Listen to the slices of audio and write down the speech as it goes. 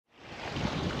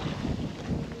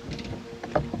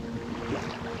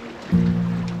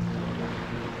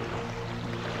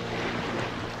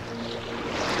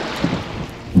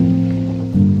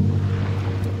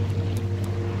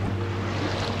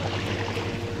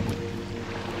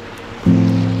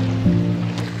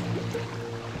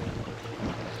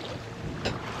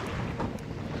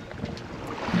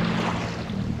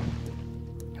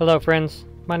Hello friends,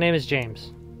 my name is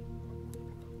James.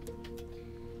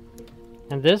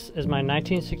 And this is my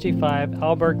 1965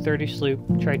 Alberg 30 sloop,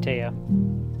 Tritea.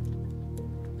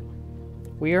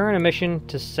 We are on a mission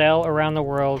to sail around the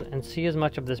world and see as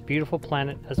much of this beautiful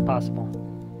planet as possible.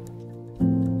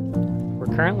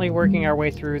 We're currently working our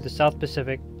way through the South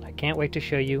Pacific. I can't wait to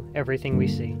show you everything we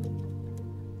see.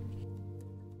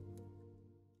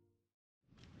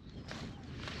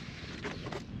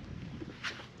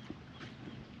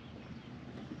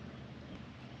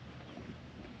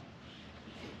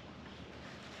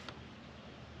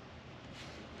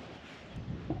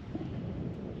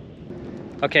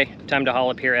 Okay, time to haul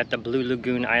up here at the Blue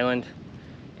Lagoon Island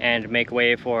and make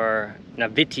way for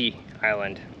Naviti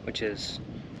Island, which is,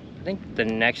 I think, the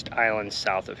next island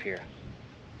south of here.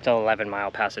 It's an 11-mile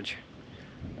passage.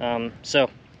 So,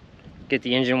 get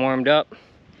the engine warmed up,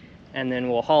 and then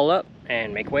we'll haul up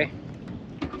and make way.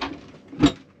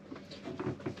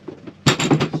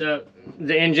 So,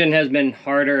 the engine has been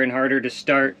harder and harder to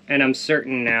start, and I'm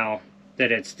certain now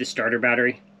that it's the starter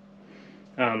battery.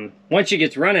 Once she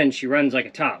gets running, she runs like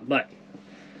a top, but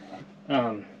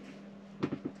I'm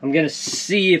gonna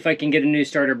see if I can get a new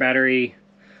starter battery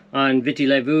on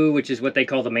WWII, which is what they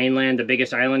call the mainland, the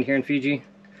biggest island here in Fiji.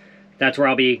 That's where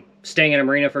I'll be staying in a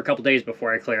marina for a couple days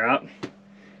before I clear out.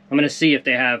 I'm gonna see if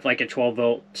they have like a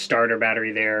 12-volt starter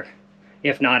battery there.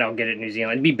 If not, I'll get it in New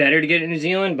Zealand. It'd be better to get it in New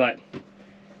Zealand, but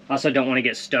I also don't want to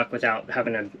get stuck without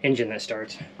having an engine that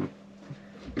starts.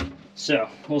 So,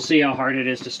 we'll see how hard it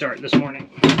is to start this morning.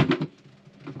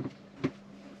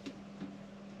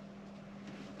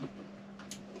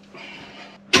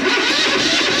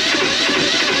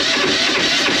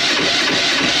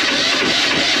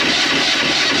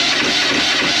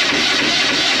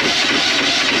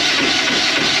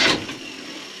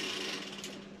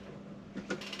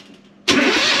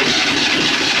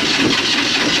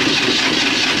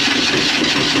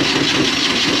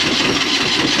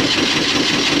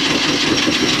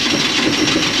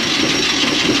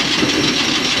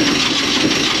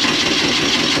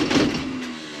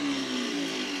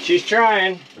 She's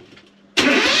trying.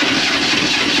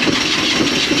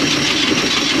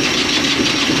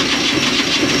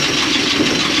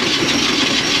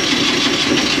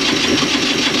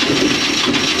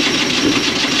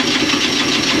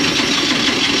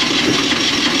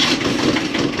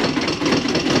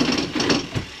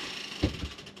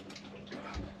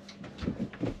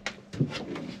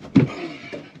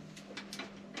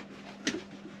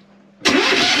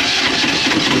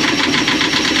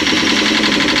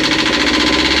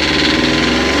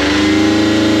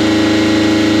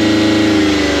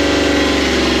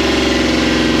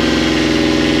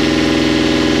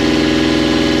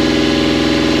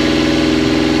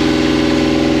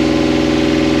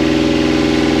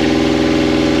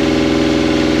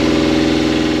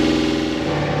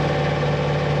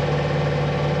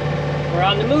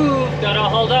 On the move, got all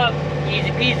hauled up, easy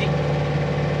peasy.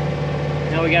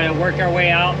 Now we gotta work our way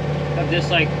out of this,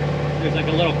 there's like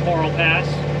a little coral pass.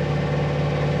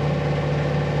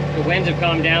 The winds have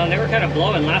calmed down. They were kind of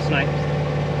blowing last night.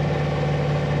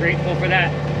 Grateful for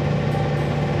that.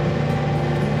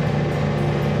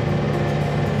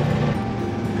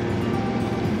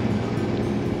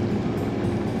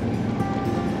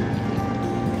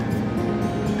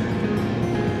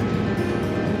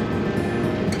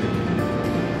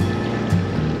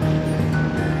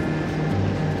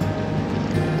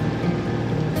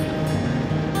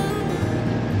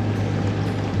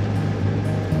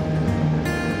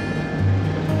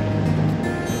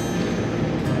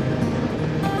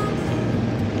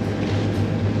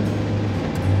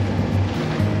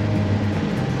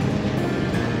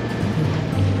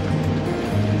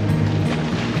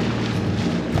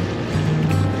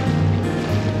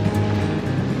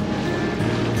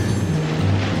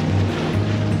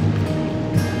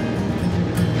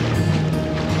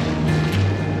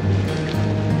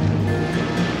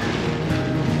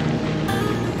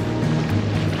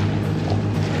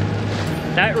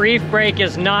 That reef break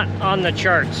is not on the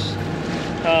charts.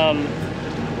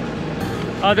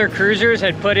 Other cruisers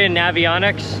had put in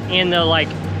avionics in the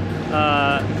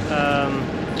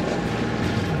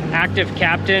active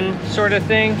captain sort of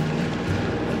thing.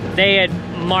 They had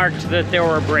marked that there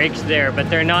were breaks there, but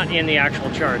they're not in the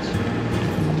actual charts.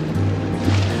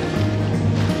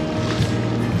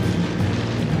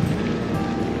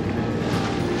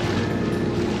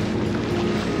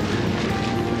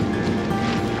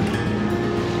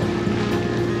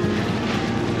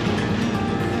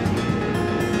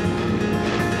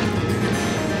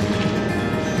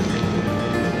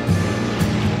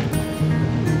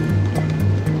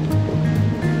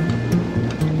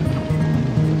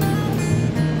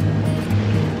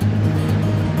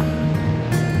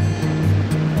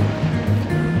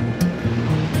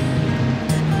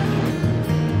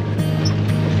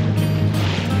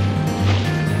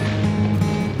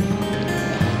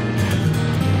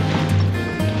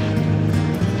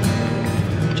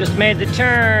 made the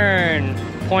turn,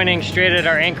 pointing straight at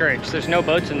our anchorage. There's no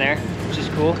boats in there, which is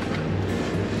cool.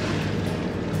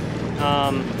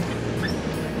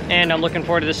 And I'm looking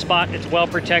forward to this spot. It's well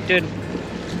protected.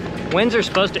 Winds are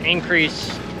supposed to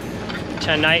increase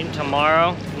tonight and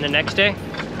tomorrow and the next day.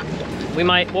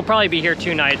 We'll probably be here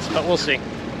 2 nights, but we'll see.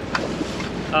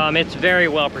 It's very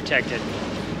well protected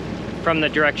from the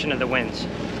direction of the winds.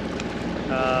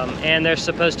 And there's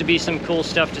supposed to be some cool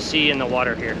stuff to see in the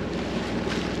water here.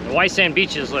 The white sand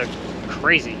beaches look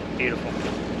crazy beautiful.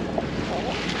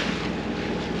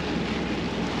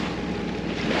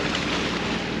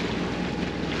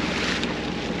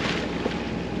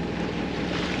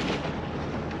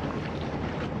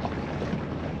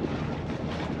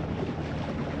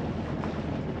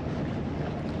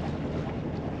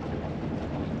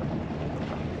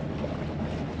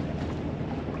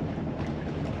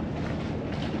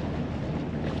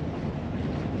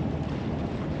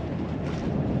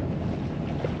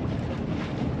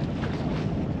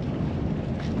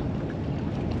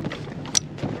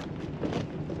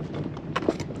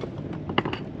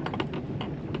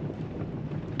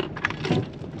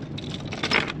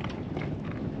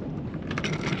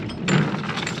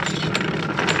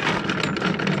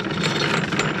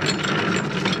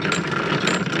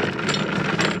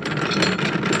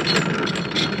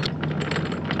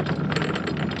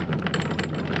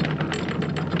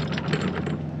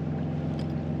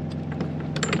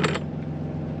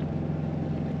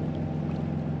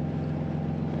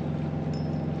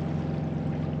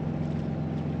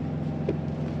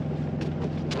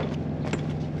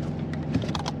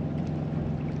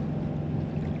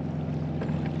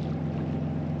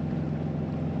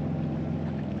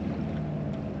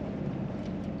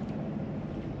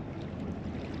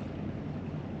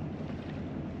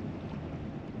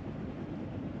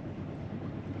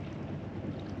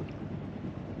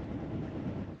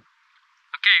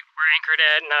 We're anchored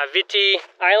at Naviti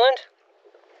Island.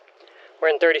 We're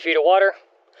in 30 feet of water,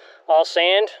 all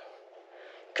sand.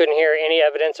 Couldn't hear any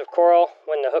evidence of coral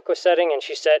when the hook was setting, and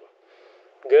she set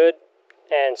good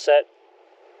and set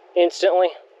instantly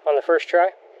on the first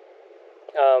try.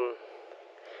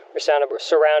 We're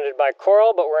surrounded by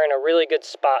coral, but we're in a really good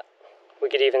spot. We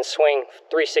could even swing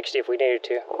 360 if we needed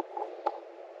to.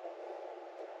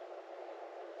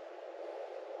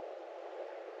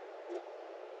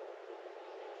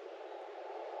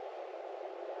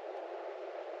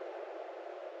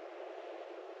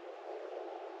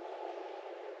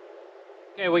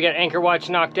 Okay, we got anchor watch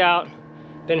knocked out.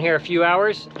 Been here a few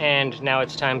hours, and now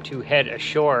it's time to head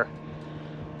ashore.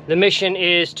 The mission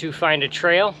is to find a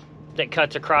trail that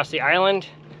cuts across the island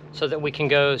so that we can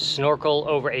go snorkel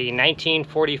over a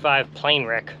 1945 plane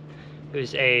wreck. It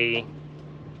was a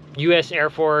U.S. Air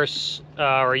Force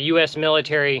or U.S.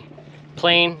 military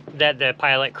plane that the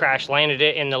pilot crash landed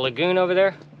it in the lagoon over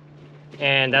there.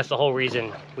 And that's the whole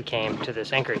reason we came to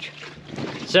this anchorage.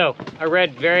 So I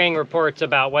read varying reports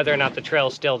about whether or not the trail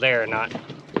is still there or not.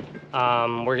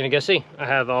 We're gonna go see. I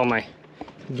have all my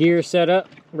gear set up,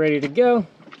 ready to go.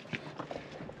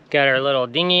 Got our little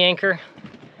dinghy anchor,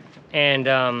 and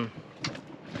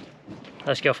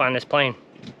let's go find this plane.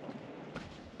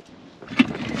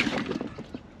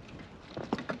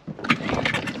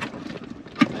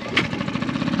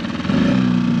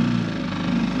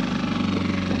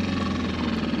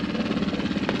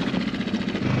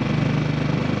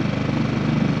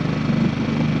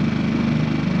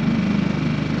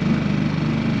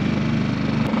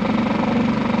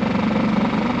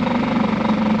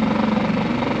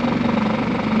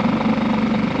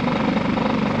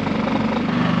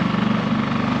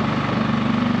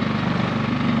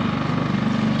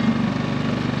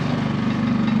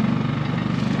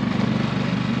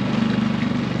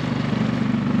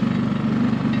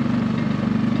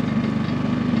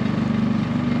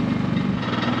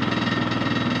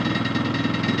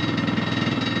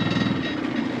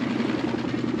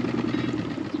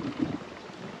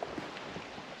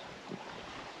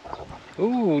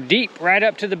 Ooh, deep, right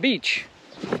up to the beach.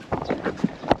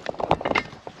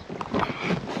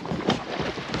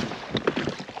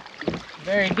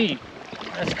 Very deep.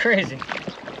 That's crazy.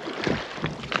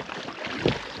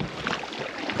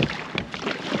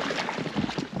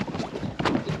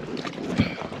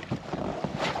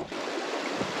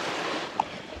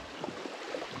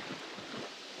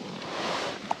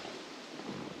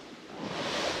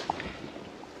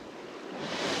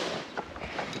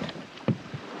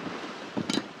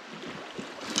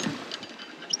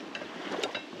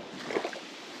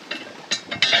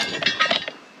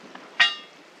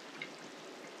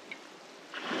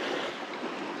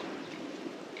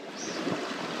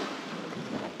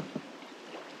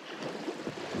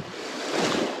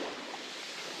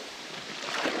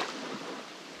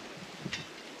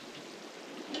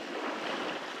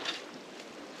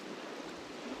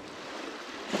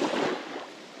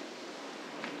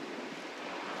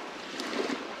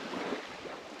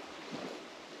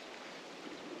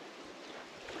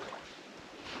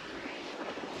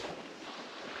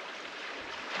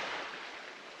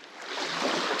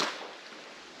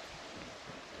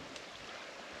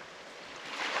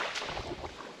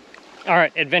 All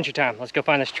right, adventure time. Let's go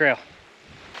find this trail.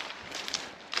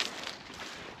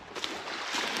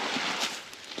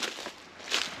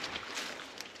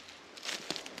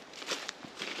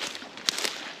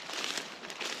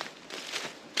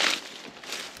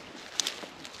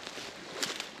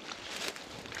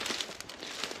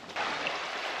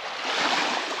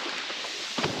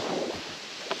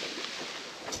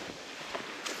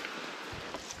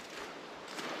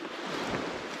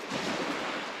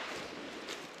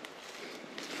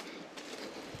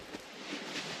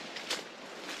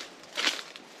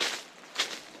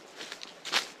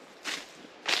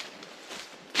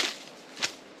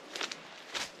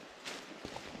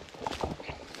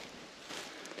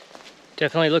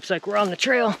 Definitely looks like we're on the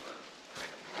trail.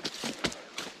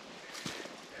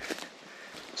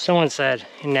 Someone said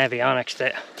in Navionics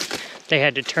that they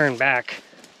had to turn back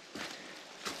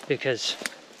because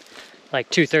like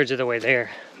 2/3 of the way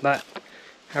there, but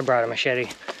I brought a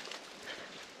machete.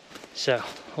 So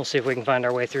we'll see if we can find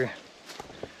our way through.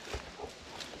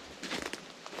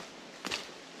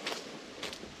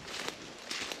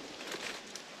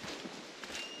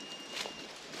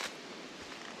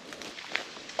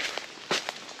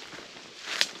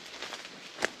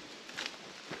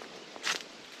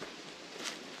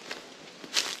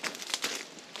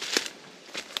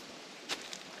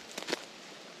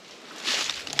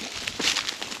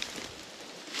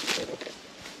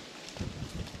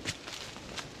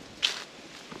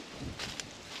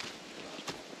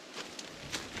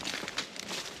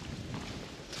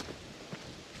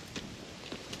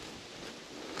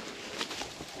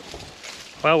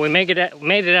 Well, we made it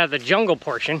out of the jungle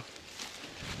portion.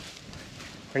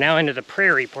 We're now into the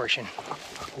prairie portion.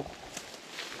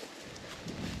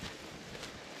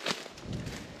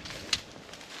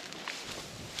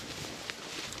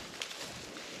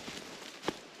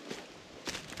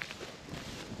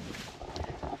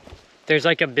 There's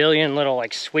like a billion little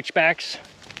like switchbacks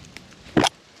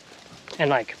and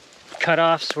like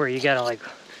cutoffs where you gotta like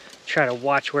try to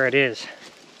watch where it is.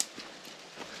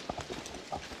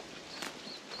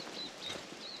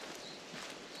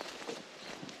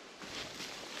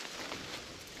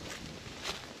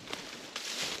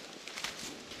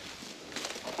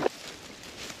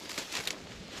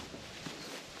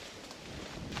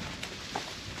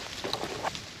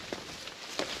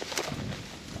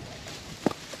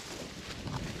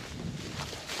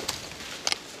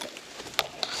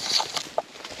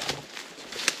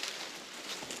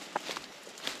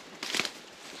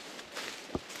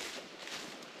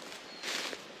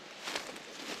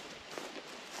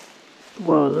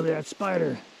 Whoa, look at that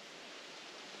spider.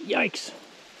 Yikes.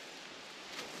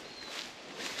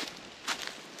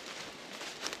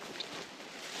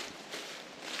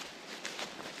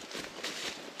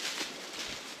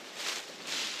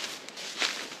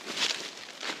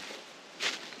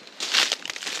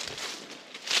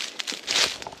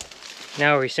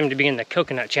 Now we seem to be in the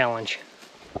coconut challenge.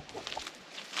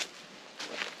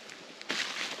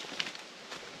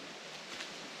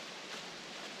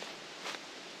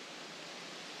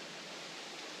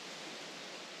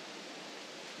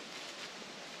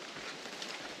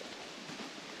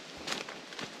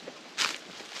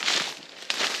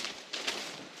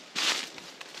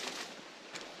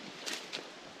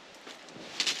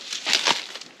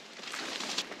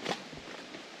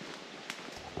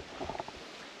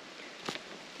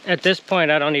 At this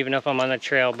point, I don't even know if I'm on the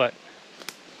trail, but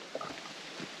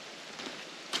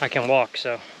I can walk,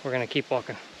 so we're gonna keep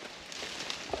walking.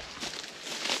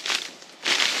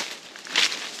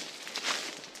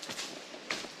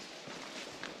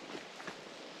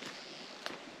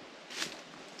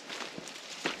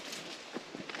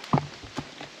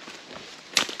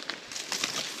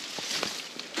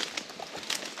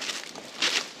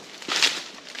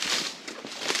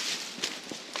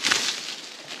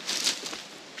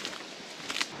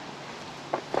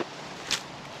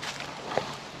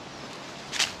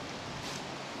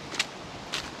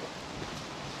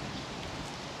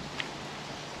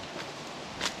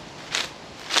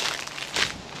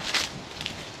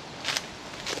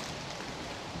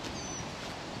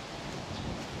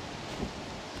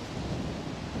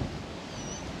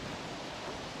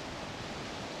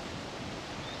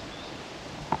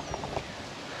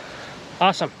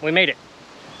 Awesome, we made it.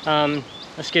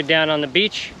 Let's get down on the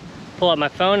beach, pull out my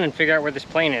phone, and figure out where this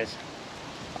plane is.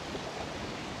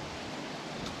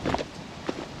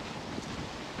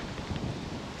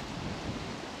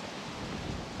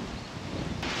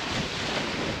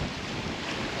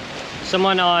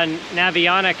 Someone on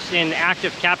Navionics in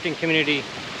active captain community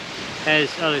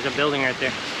has, oh, there's a building right there,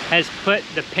 has put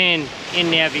the pin in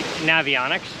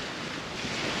Navionics.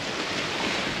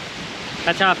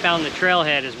 That's how I found the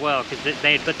trailhead as well, because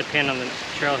they had put the pin on the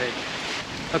trailhead.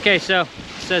 Okay, so it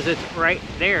says it's right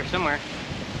there somewhere.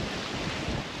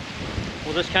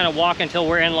 We'll just kind of walk until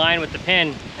we're in line with the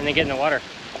pin and then get in the water.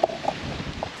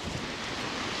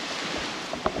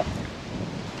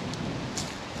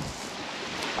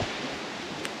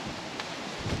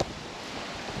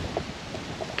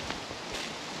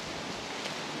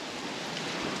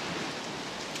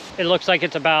 It looks like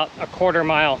it's about a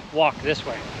quarter-mile walk this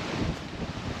way.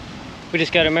 We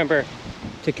just got to remember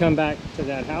to come back to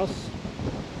that house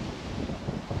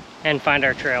and find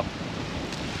our trail.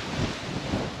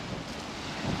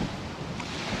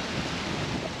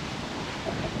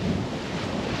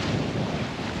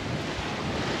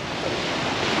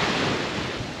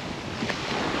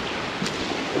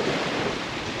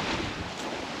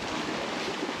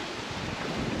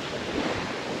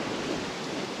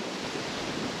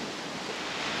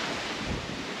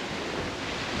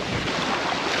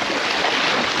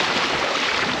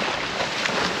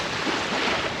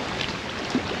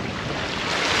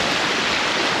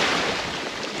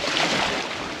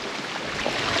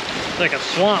 Like a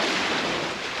swamp.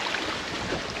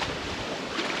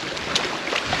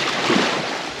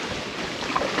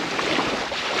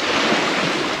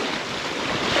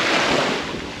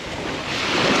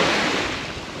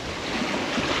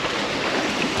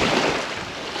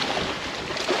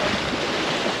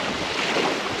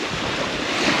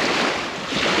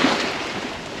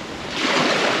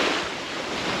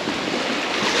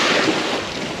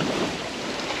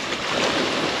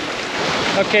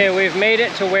 Okay, we've made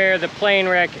it to where the plane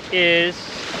wreck is.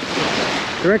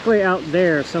 Directly out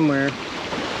there somewhere.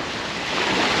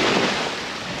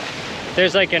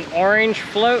 There's like an orange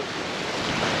float,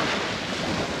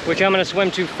 which I'm gonna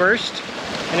swim to first.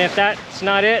 And if that's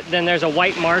not it, then there's a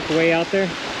white mark way out there.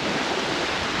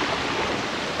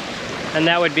 And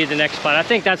that would be the next spot. I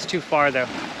think that's too far though.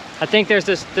 I think there's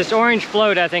this orange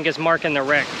float I think is marking the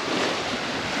wreck.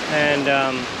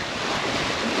 And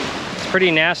pretty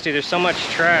nasty. There's so much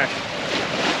trash.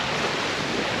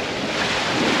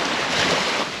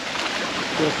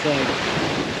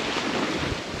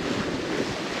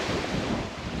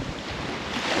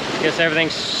 Guess everything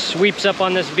sweeps up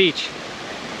on this beach.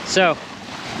 So,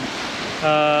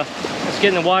 let's get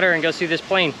in the water and go see this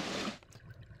plane.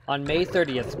 On May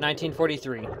 30th,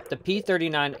 1943, the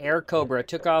P-39 Airacobra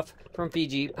took off from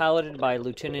Fiji, piloted by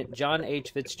Lieutenant John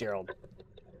H. Fitzgerald.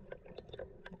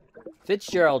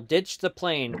 Fitzgerald ditched the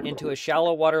plane into a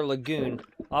shallow water lagoon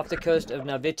off the coast of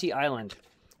Naviti Island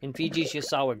in Fiji's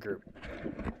Yasawa group.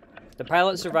 The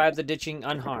pilot survived the ditching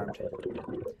unharmed.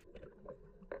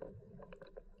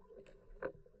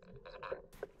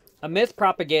 A myth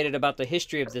propagated about the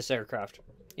history of this aircraft,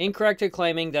 incorrectly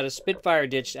claiming that a Spitfire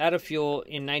ditched out of fuel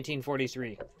in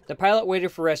 1943. The pilot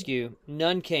waited for rescue,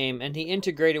 none came, and he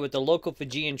integrated with the local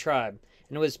Fijian tribe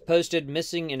and was posted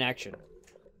missing in action.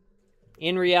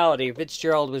 In reality,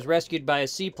 Fitzgerald was rescued by a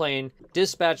seaplane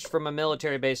dispatched from a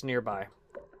military base nearby.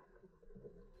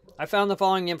 I found the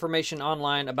following information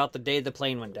online about the day the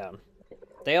plane went down.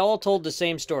 They all told the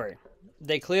same story.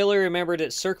 They clearly remembered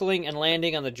it circling and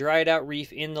landing on the dried-out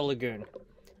reef in the lagoon.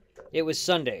 It was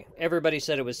Sunday. Everybody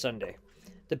said it was Sunday.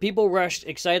 The people rushed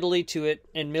excitedly to it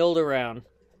and milled around,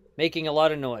 making a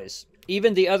lot of noise.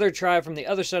 Even the other tribe from the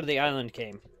other side of the island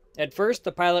came. At first,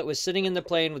 the pilot was sitting in the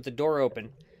plane with the door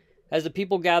open. As the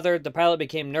people gathered, the pilot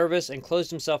became nervous and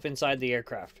closed himself inside the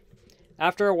aircraft.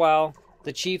 After a while,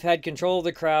 the chief had control of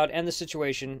the crowd and the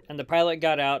situation, and the pilot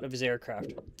got out of his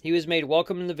aircraft. He was made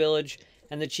welcome in the village,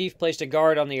 and the chief placed a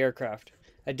guard on the aircraft.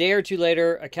 A day or two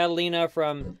later, a Catalina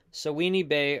from Sawini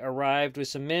Bay arrived with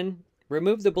some men,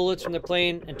 removed the bullets from the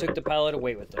plane, and took the pilot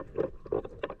away with them.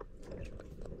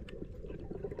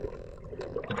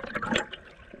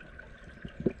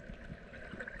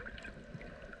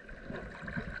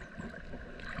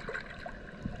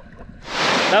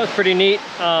 That was pretty neat.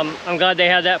 I'm glad they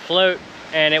had that float,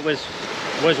 and it was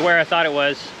where I thought it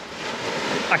was.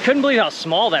 I couldn't believe how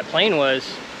small that plane was.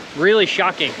 Really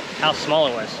shocking how small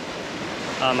it was.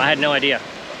 I had no idea.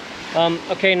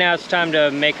 Okay, now it's time to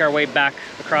make our way back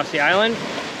across the island.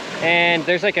 And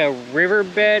there's like a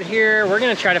riverbed here. We're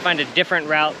gonna try to find a different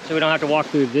route so we don't have to walk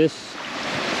through this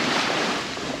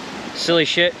silly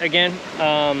shit again.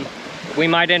 We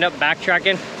might end up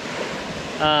backtracking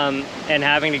and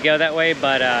having to go that way,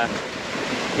 but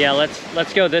yeah,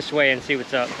 let's go this way and see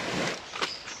what's up.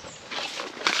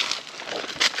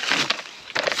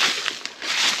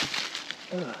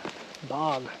 Ugh,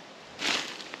 bog.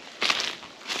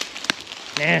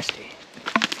 Nasty.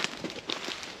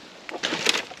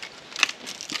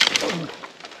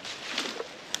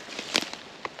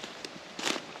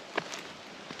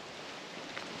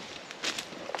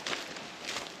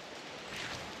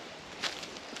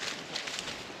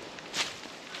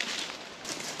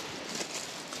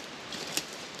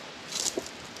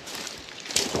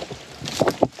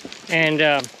 and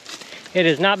it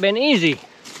has not been easy.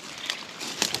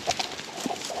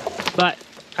 But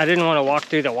I didn't want to walk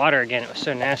through the water again. It was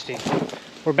so nasty.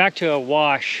 We're back to a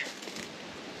wash.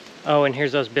 Oh, and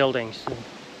here's those buildings. I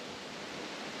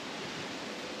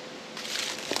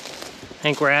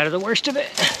think we're out of the worst of it.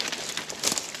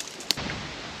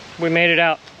 We made it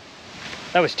out.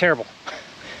 That was terrible,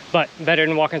 but better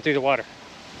than walking through the water.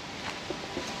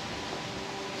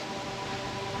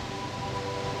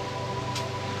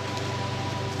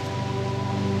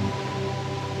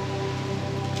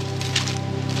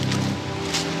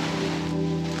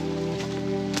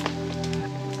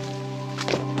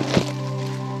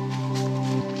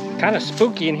 Kind of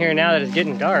spooky in here now that it's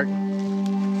getting dark.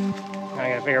 I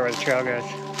gotta figure out where the trail goes.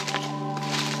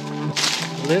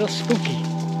 A little spooky.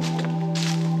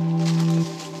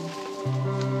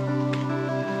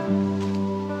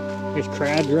 There's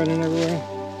crabs running everywhere.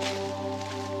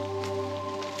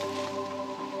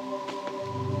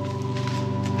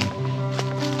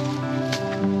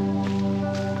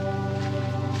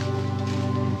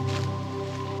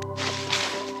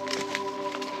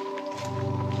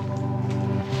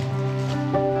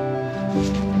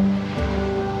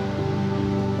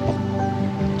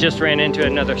 Just ran into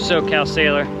another SoCal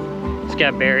sailor. He's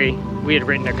got Barry. We had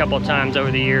written a couple of times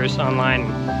over the years online.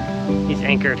 He's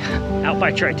anchored out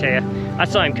by Tritea. I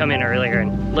saw him come in earlier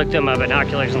and looked at my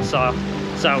binoculars and saw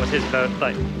it was his boat,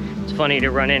 but it's funny to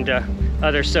run into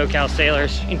other SoCal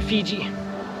sailors in Fiji.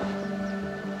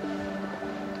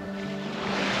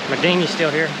 My dinghy's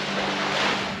still here.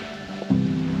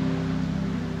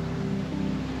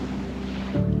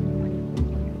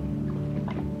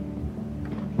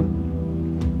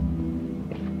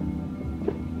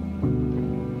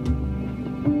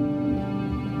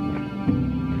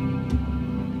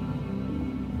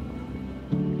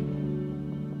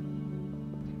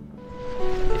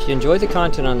 If you enjoy the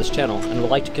content on this channel and would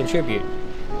like to contribute,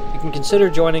 you can consider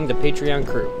joining the Patreon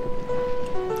crew.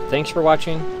 Thanks for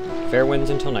watching. Fair winds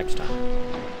until next time.